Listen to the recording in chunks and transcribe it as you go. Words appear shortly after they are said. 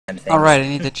Alright, I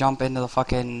need to jump into the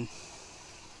fucking...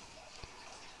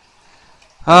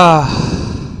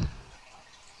 God,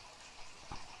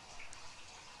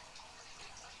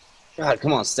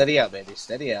 come on, steady out, baby,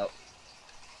 steady out.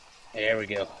 There we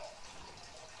go.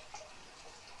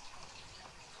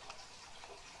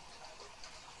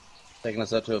 Taking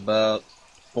us up to about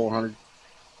 400.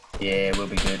 Yeah, we'll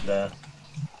be good there.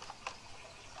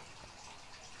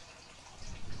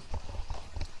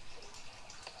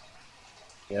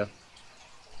 Yeah.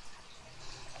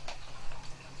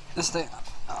 this thing...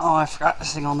 Oh, I forgot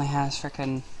this thing only has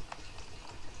frickin'...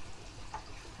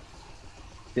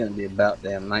 It's gonna be about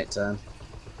damn nighttime.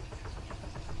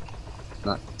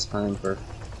 Not time for...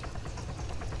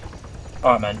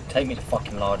 Alright, man, take me to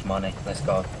fucking large money. Let's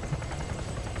go.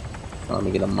 Let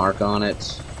me get a mark on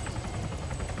it.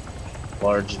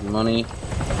 Large money.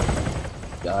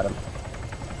 Got him.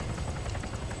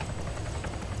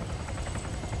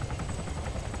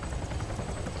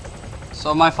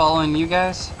 So am I following you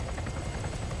guys?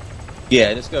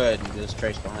 Yeah, just go ahead and just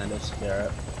trace behind us. Yeah,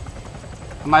 alright.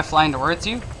 Am I flying towards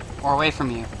you? Or away from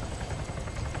you?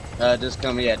 Just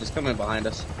come in behind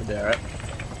us. We'll be alright.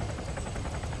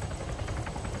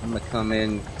 I'm gonna come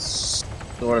in,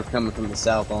 sort of coming from the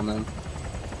south on them.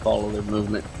 Follow their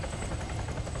movement.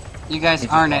 You guys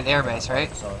aren't at airbase,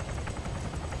 right? So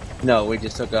No, we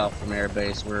just took off from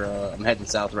airbase. I'm heading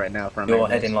south right now from you're airbase.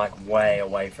 heading like way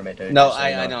away from it, dude. No, so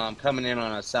I know. I'm coming in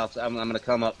on a south. I'm gonna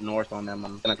come up north on them.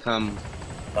 I'm gonna come.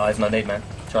 No, there's no need, man.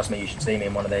 Trust me, you should see me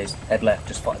in one of these. Head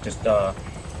left,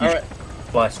 Alright.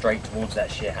 fly straight towards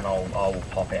that shit and I'll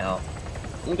pop it out.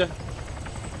 Okay.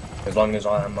 As long as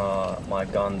I'm my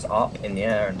gun's up in the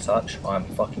air and such, I'm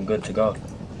fucking good to go.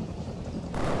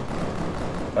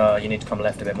 You need to come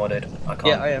left a bit more, dude. I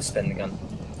can't spin the gun.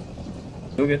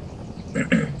 You're good.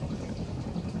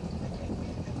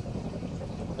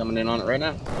 Coming in on it right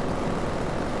now.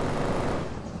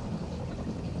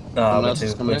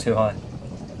 We're too high.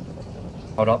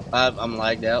 Hold up. I'm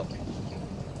lagged out.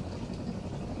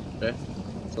 Okay.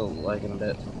 Still lagging a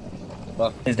bit.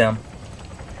 Fuck. He's down.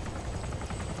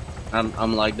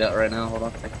 I'm lagged out right now. Hold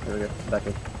on. There we go. Back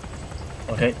in.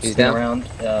 Okay, He's spin down.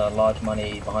 around. Large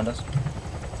money behind us.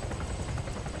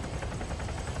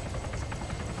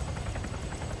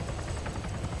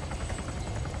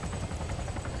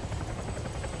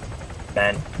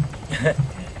 Man.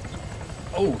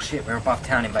 Oh shit, we're above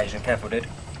town invasion. Careful, dude.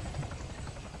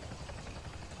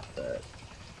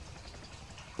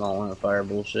 Small line of fire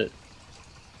bullshit.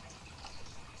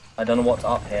 I don't know what's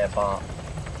up here, but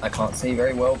I can't see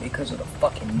very well because of the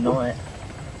fucking night.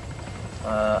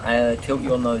 Tilt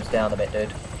your nose down a bit,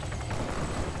 dude.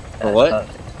 For what?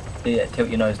 Yeah, tilt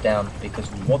your nose down because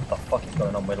what the fuck is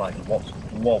going on? We're like,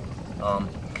 whoa.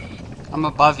 I'm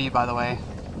above you, by the way.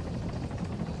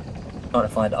 Trying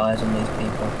to find eyes on these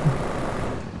people.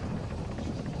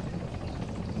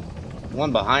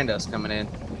 One behind us coming in.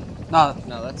 No,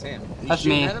 No, that's him. You That's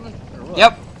shooting me. at him, or what?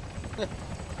 Yep.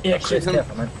 Yeah, shoot him.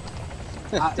 careful, man.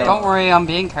 Don't worry, I'm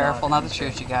being careful not to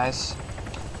shoot you guys.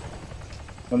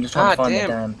 I'm just trying to find damn.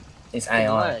 the damn. It's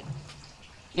AI.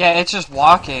 Yeah, it's just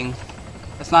walking.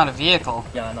 It's not a vehicle.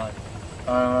 Yeah, I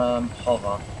know.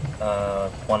 Hover.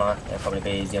 One eye. That'll probably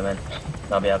be easier, man.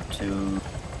 I'll be able to.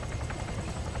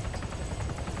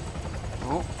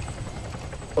 Oh,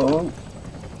 Oh.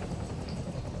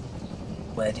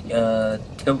 Where did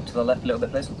tilt to the left a little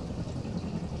bit, please?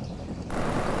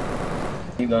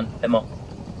 Keep going. Bit more.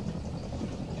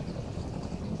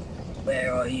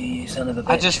 Where are you, you son of a bitch?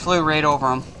 I just flew right over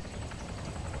him.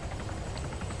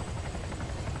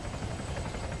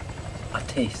 My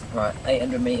teeth. Right,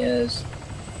 800 meters.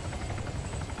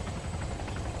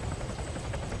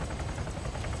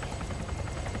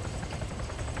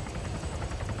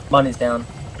 Money's down.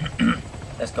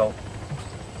 Let's go.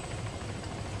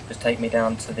 Just take me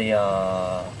down to the,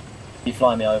 you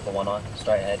fly me over one eye,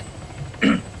 straight ahead.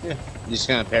 Yeah. You just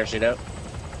gonna parachute out?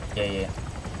 Yeah.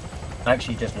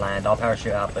 Actually, just land. I'll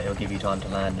parachute out, but it'll give you time to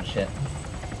land and shit.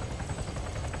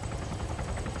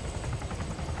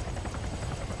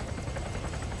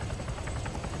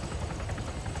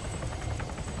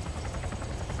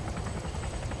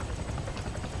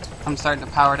 I'm starting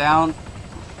to power down.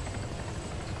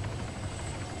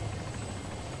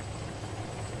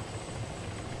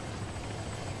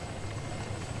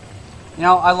 You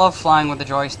know, I love flying with the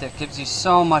joystick. Gives you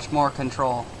so much more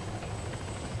control.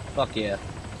 Fuck yeah.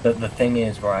 The thing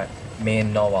is, right, me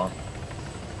and Noah,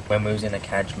 when we was in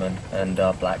Acadgeman and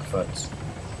Blackfoot's,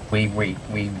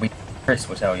 Chris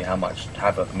will tell you how much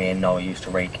havoc me and Noah used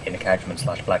to wreak in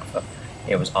Acadgeman / Blackfoot.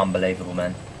 It was unbelievable,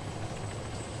 man.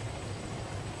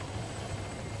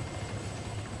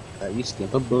 You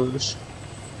skip a bush.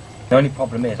 The only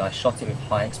problem is I shot it with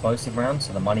high explosive rounds,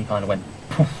 so the money kind of went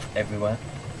poof everywhere.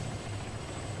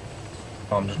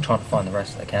 So I'm just trying to find the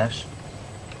rest of the cash.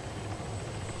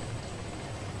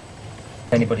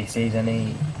 If anybody sees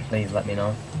any, please let me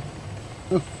know.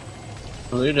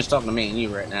 Well, you're just talking to me and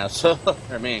you right now, so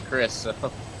or me and Chris. So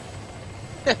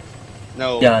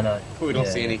no, Yeah, I know. we don't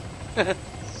see any.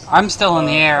 I'm still in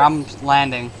the air. I'm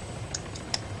landing.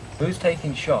 Who's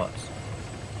taking shots?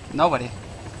 Nobody.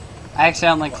 I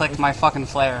accidentally clicked my fucking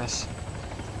flares.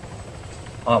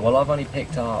 Alright, well I've only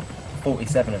picked up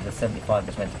 47 of the 75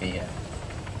 that's meant to be here.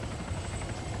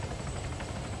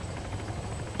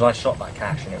 So I shot that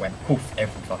cash and it went poof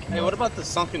every fucking Hey, way. what about the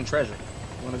sunken treasure?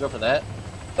 You want to go for that?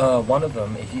 One of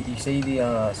them, if you see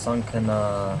the sunken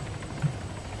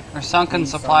There's sunken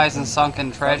supplies and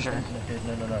sunken treasure.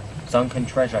 No. Sunken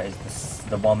treasure is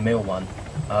the 1 mil one.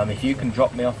 If you can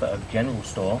drop me off at a general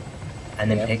store and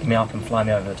then pick me up and fly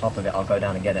me over the top of it, I'll go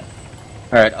down and get it.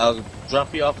 Alright, I'll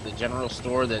drop you off at the general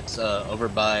store that's over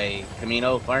by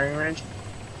Camino firing range.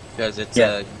 Because it's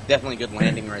definitely good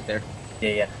landing right there.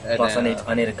 Yeah. And, Plus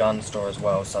I need a gun store as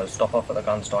well, so stop off at the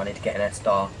gun store. I need to get an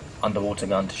S-Star underwater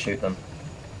gun to shoot them.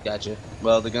 Gotcha.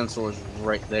 Well, the gun store's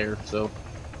right there, so...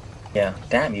 Yeah.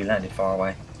 Damn, you landed far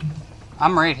away.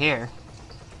 I'm right here.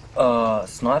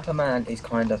 Sniper Man is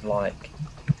kind of like...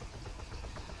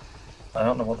 I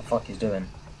don't know what the fuck he's doing.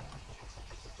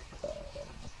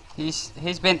 He's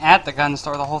been at the gun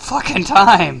store the whole fucking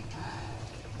time.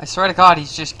 I swear to God,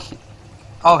 he's just...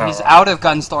 Oh, he's out of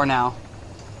gun store now.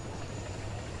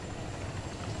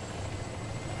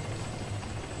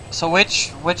 So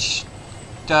which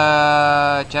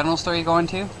general store are you going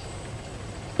to?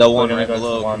 The one We're right gonna go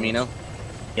below to one- Camino.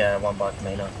 Yeah, one by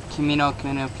Camino. Camino.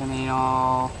 Camino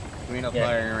Yeah.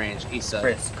 firing range, east side.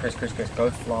 Chris, go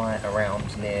fly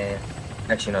around near...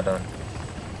 Actually, no, don't.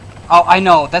 Oh, I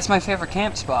know. That's my favorite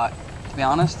camp spot, to be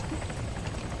honest.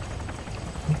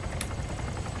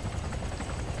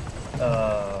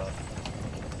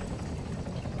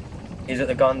 He's at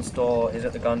the gun store,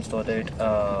 dude.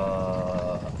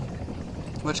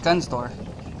 Which gun store?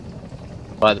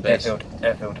 By the base.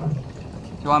 Airfield.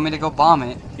 You want me to go bomb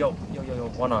it? Yo,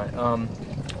 one eye.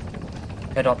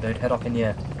 Head up, dude, head up in the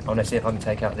air. I wanna see if I can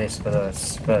take out this for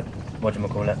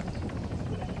whatchamacallit.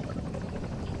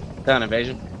 Town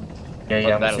invasion? Yeah,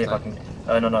 Or I'm gonna see if I battle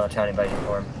can... no, town invasion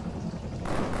for him.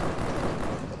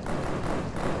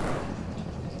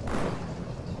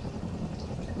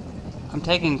 I'm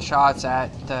taking shots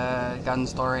at the gun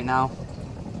store right now.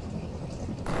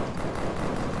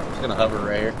 Just gonna hover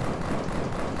right here.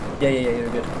 Yeah, you're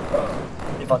good.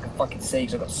 If I can fucking see,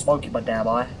 'cause I've got smoke in my damn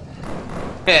eye.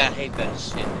 Yeah, I hate that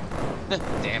shit.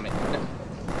 Damn it.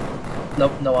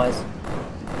 Nope, no eyes.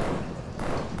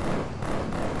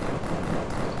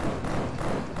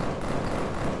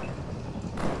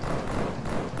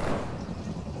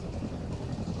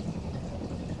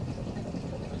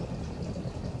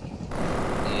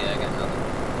 Yeah, I got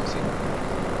nothing. See nothing.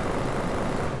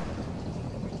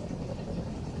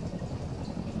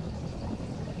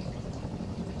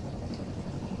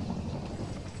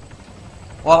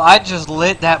 Well, I just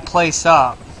lit that place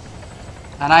up.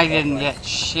 And I didn't get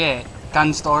shit.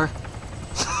 Gun store.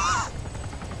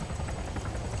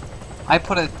 I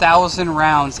put 1,000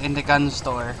 rounds into gun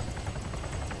store.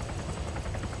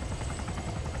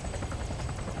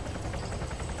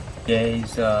 Yeah,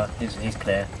 he's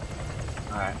clear.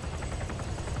 Alright.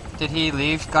 Did he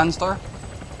leave gun store?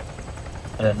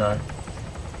 I don't know.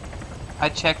 I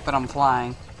checked, but I'm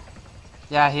flying.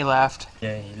 Yeah, he left.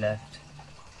 Yeah, he left.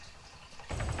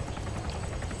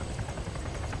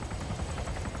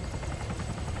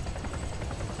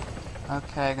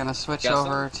 Okay, gonna switch Got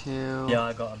over to... Yeah,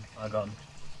 I got him.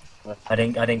 I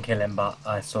didn't kill him, but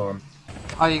I saw him.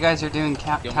 Oh, you guys are doing You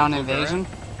want me town to move invasion?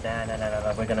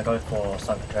 No. We're gonna go for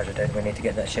sunken treasure, dude. We need to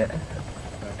get that shit.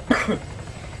 That's me.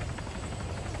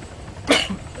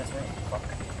 Fuck.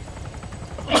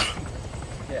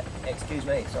 Yeah, excuse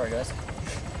me. Sorry, guys.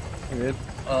 You good?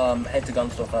 Head to gun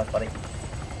store first, buddy.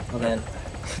 Okay. Man,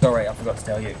 sorry, I forgot to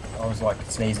tell you. I was like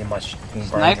sneezing my brains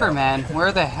Sniper out. man,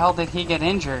 where the hell did he get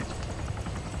injured?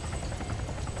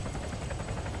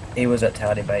 He was at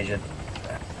town invasion.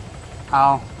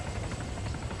 Oh.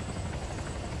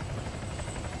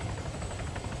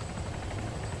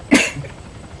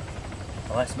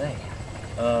 Oh, that's me.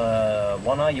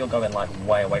 One eye, you're going like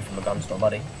way away from the gun store,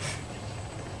 buddy.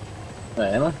 Wait,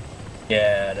 am I?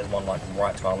 Yeah, there's one like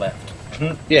right to our left.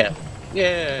 Yeah.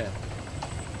 Yeah,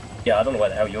 I don't know where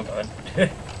the hell you're going.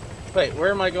 Wait,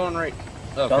 where am I going right?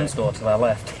 Okay. Gun store to our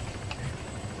left.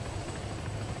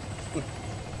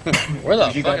 Where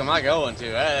the fuck am I going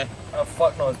to? Oh,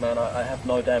 fuck knows, man. I have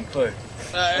no damn clue.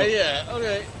 Yeah,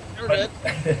 okay. We're good.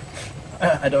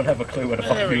 I don't have a clue where the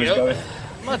fuck he was going.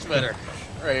 Much better.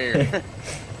 Right here.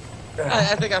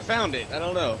 I think I found it. I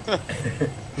don't know.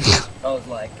 I was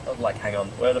like, hang on,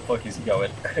 where the fuck is he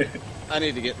going? I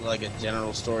need to get like a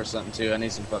general store or something too. I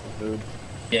need some fucking food.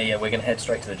 Yeah, we're gonna head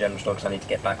straight to the general store because I need to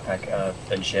get backpack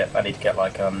and shit. I need to get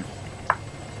like Yeah,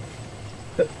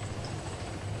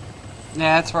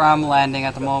 that's where I'm landing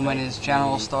at the moment. Is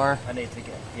general store. I need to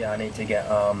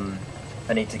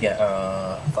get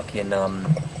fucking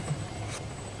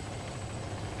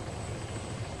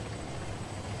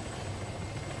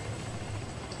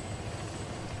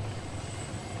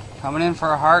Coming in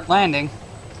for a hard landing.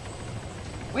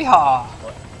 Weehaw!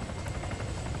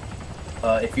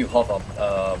 if you hover,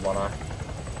 one eye.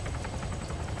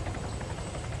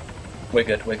 We're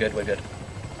good.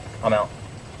 I'm out.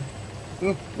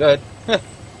 Good.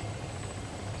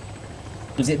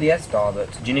 Is it the S-Star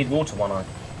that... Do you need water, one eye?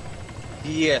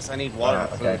 Yes, I need water and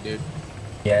food, dude.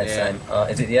 Yeah, same.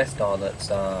 Is it the S-Star that's...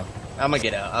 I'm gonna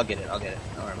get out. I'll get it. Don't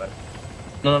worry about it.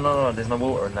 No, there's no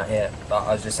water in that here. But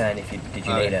I was just saying, did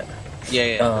you need it?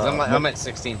 Yeah, because I'm at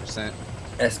 16%.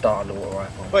 S-Star underwater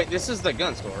rifle. Wait, this is the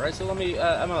gun store, right? So let me,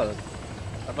 I'm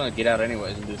gonna get out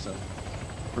anyways and do some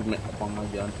improvement upon my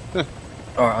gun.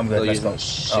 Alright, I'm good, let's go.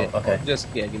 Shit. Oh, okay.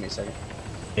 Just, give me a second.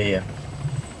 Yeah.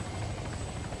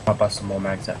 I'll buy some more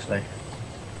mags, actually.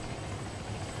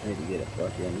 I need to get a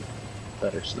fucking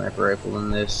better sniper rifle than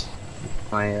this.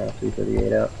 My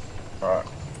 338 out. Alright.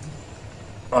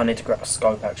 I need to grab a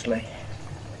scope, actually.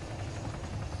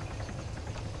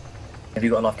 Have you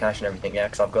got enough cash and everything? Yeah,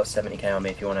 because I've got 70k on me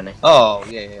if you want any. Oh,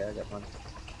 yeah, I got one.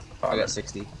 I got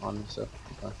 60 on me, so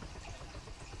fine.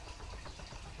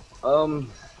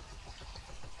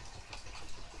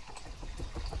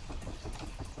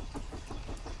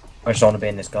 I just don't want to be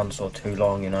in this gun store too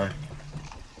long, you know.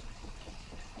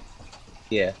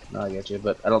 Yeah, no, I get you,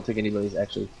 but I don't think anybody's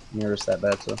actually near us that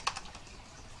bad, so.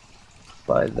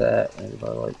 Buy that, and buy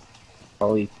like,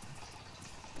 probably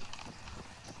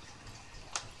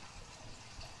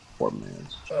 4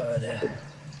 minutes.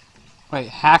 Wait,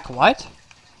 hack what?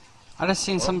 I just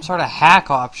seen some sort of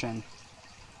hack option.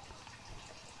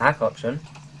 Hack option?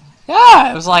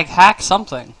 Yeah, it was like hack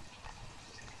something.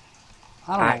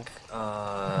 I don't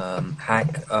know.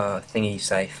 Hack thingy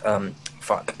safe.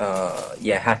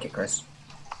 Yeah, hack it, Chris.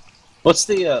 What's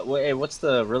the what's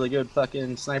the really good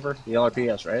fucking sniper? The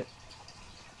LRPS, right?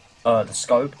 The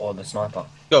scope or the sniper?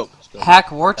 Scope.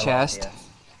 Hack war chest.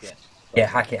 Yeah,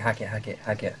 hack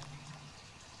it.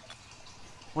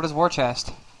 What is war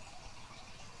chest?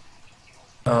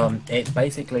 It's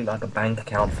basically like a bank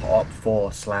account for Op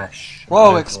 4 /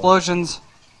 Whoa, explosions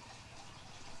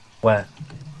Where?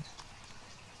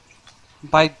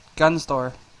 by gun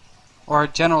store or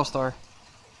general store.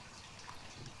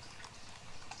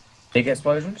 Big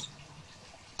explosions?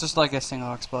 Just like a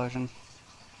single explosion.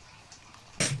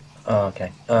 Oh,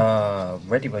 okay.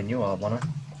 Ready when you are, wanna?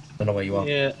 Don't know where you are.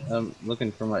 Yeah, I'm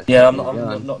looking for my. Yeah, I'm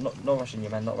not rushing you,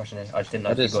 man. Not rushing in. I just didn't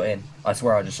know if you got in. I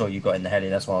swear I just saw you got in the heli.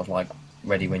 That's why I was like,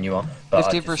 ready when you are.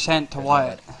 50% to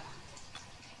what?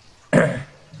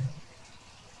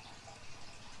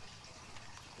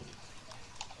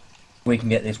 We can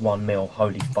get this 1 mil.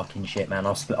 Holy fucking shit, man.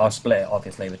 I'll split it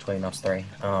obviously between us three.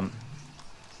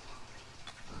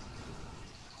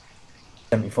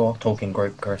 74 talking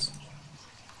group, Chris.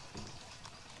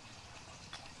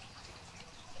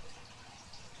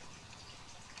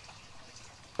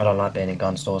 I don't like being in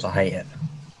gun stores. I hate it.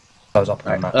 Goes up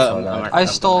on the map. I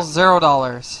stole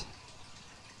 $0.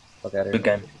 Fuck out of Good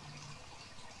here. game.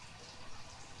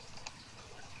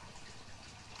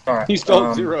 Alright. You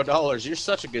stole $0. You're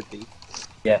such a good thief.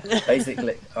 Yeah,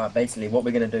 basically, what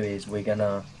we're gonna do is we're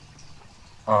gonna,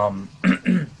 I'm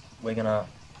gonna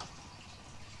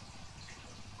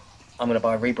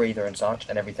buy a rebreather and such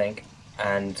and everything,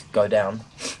 and go down,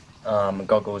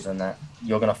 goggles and that.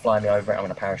 You're gonna fly me over it. I'm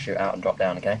gonna parachute out and drop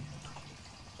down. Okay.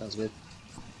 Sounds good.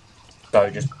 So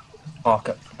just park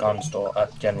at gun store,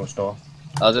 at general store.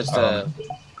 I'll just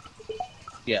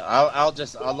yeah,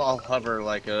 I'll hover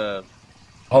like a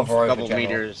couple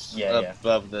meters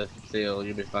above the field.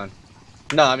 You'll be fine.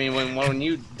 No, I mean when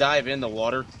you dive in the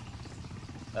water,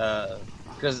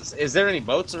 because is there any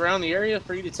boats around the area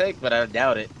for you to take? But I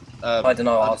doubt it. I don't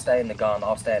know. I'll stay in the gun.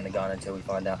 I'll stay in the gun until we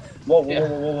find out. Whoa.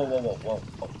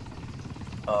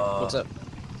 What's up?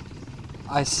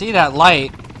 I see that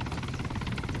light.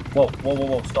 Whoa.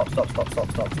 Stop.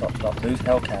 Who's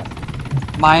Hellcat?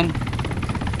 Mine.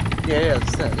 Yeah,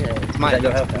 it's mine. Is that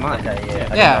your Hellcat? Mine. Okay,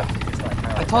 Yeah.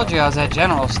 I told you I was at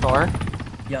general store.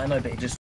 Yeah, I know, but it just